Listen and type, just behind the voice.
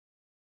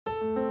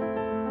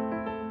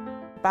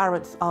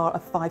Barratts are a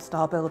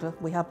 5-star builder.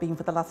 We have been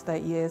for the last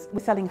 8 years. We're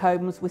selling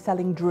homes, we're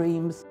selling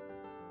dreams.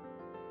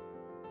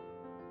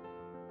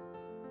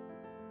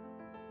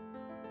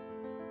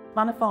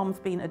 Manor Farm's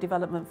been a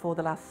development for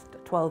the last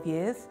 12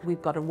 years.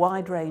 We've got a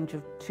wide range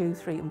of 2,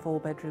 3 and 4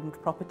 bedroom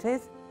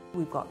properties.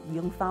 We've got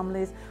young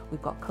families,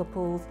 we've got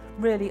couples,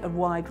 really a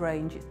wide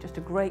range. It's just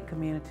a great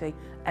community.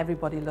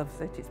 Everybody loves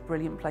it. It's a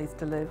brilliant place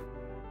to live.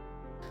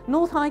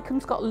 North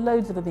Hykeham's got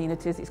loads of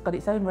amenities. It's got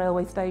its own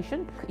railway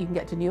station. You can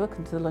get to Newark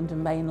and to the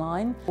London Main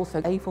Line. Also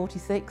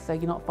A46, so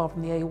you're not far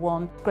from the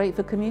A1. Great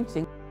for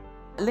commuting.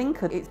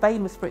 Lincoln, it's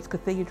famous for its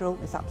cathedral.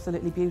 It's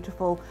absolutely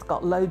beautiful. It's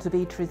got loads of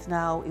eateries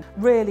now. It's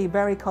really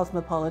very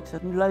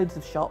cosmopolitan, loads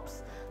of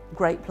shops.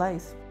 Great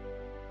place.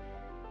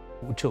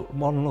 We took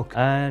one look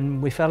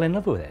and we fell in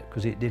love with it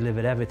because it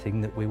delivered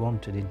everything that we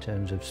wanted in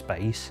terms of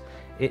space.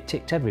 It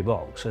ticked every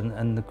box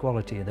and the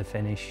quality of the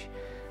finish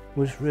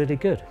was really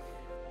good.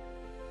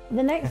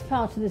 The next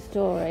part of the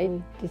story,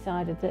 we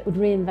decided that we'd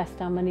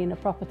reinvest our money in a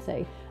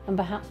property and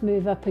perhaps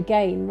move up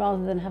again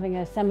rather than having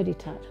a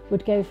semi-detached,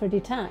 would go for a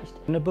detached.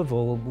 And above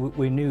all,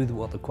 we knew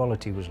what the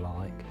quality was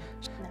like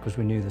because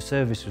we knew the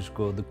service was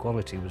good, the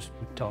quality was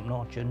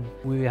top-notch, and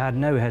we had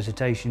no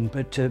hesitation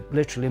but to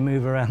literally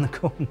move around the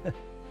corner.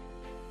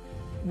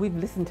 We've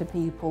listened to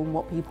people and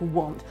what people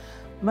want.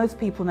 Most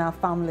people now,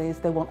 families,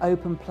 they want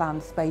open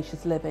plan,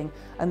 spacious living,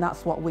 and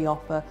that's what we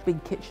offer.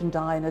 Big kitchen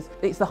diners,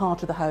 it's the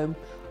heart of the home.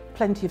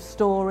 Plenty of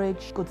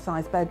storage, good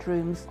sized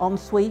bedrooms, en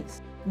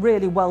suites,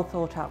 really well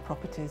thought out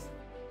properties.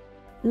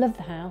 Love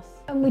the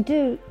house, and we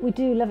do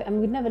love it. I mean,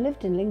 we'd never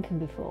lived in Lincoln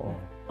before,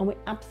 and we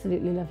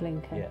absolutely love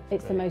Lincoln. Yeah,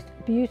 it's the most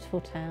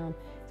beautiful town.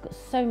 It's got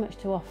so much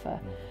to offer,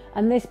 Mm.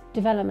 and this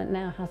development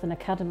now has an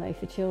academy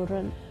for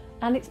children.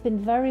 And it's been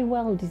very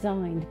well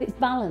designed. It's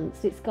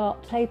balanced. It's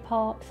got play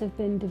parks have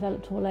been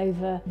developed all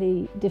over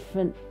the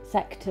different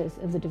sectors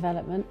of the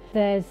development.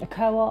 There's a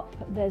co-op,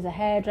 there's a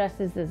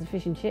hairdresser's, there's a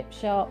fish and chip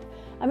shop.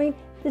 I mean,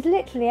 there's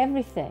literally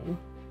everything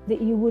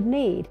that you would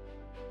need.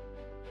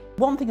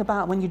 One thing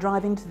about when you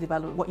drive into the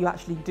development, what you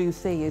actually do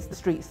see is the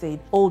street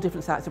scene. All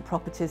different types of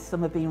properties,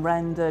 some have been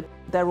rendered,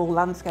 they're all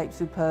landscaped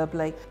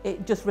superbly.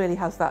 It just really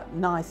has that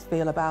nice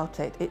feel about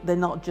it. They're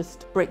not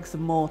just bricks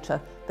and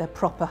mortar, they're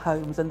proper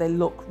homes and they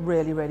look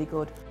really, really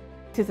good.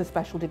 It is a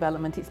special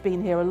development, it's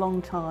been here a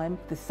long time.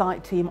 The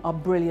site team are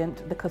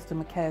brilliant, the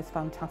customer care is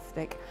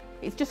fantastic.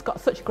 It's just got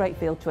such a great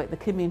feel to it, the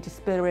community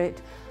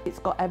spirit, it's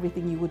got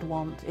everything you would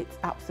want, it's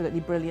absolutely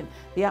brilliant.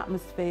 The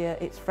atmosphere,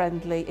 it's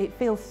friendly, it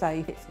feels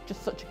safe, it's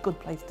just such a good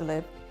place to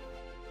live.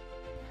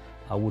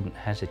 I wouldn't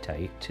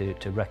hesitate to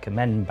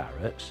recommend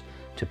Barratt's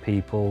to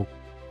people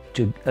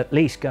to at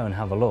least go and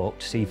have a look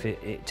to see if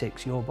it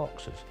ticks your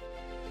boxes.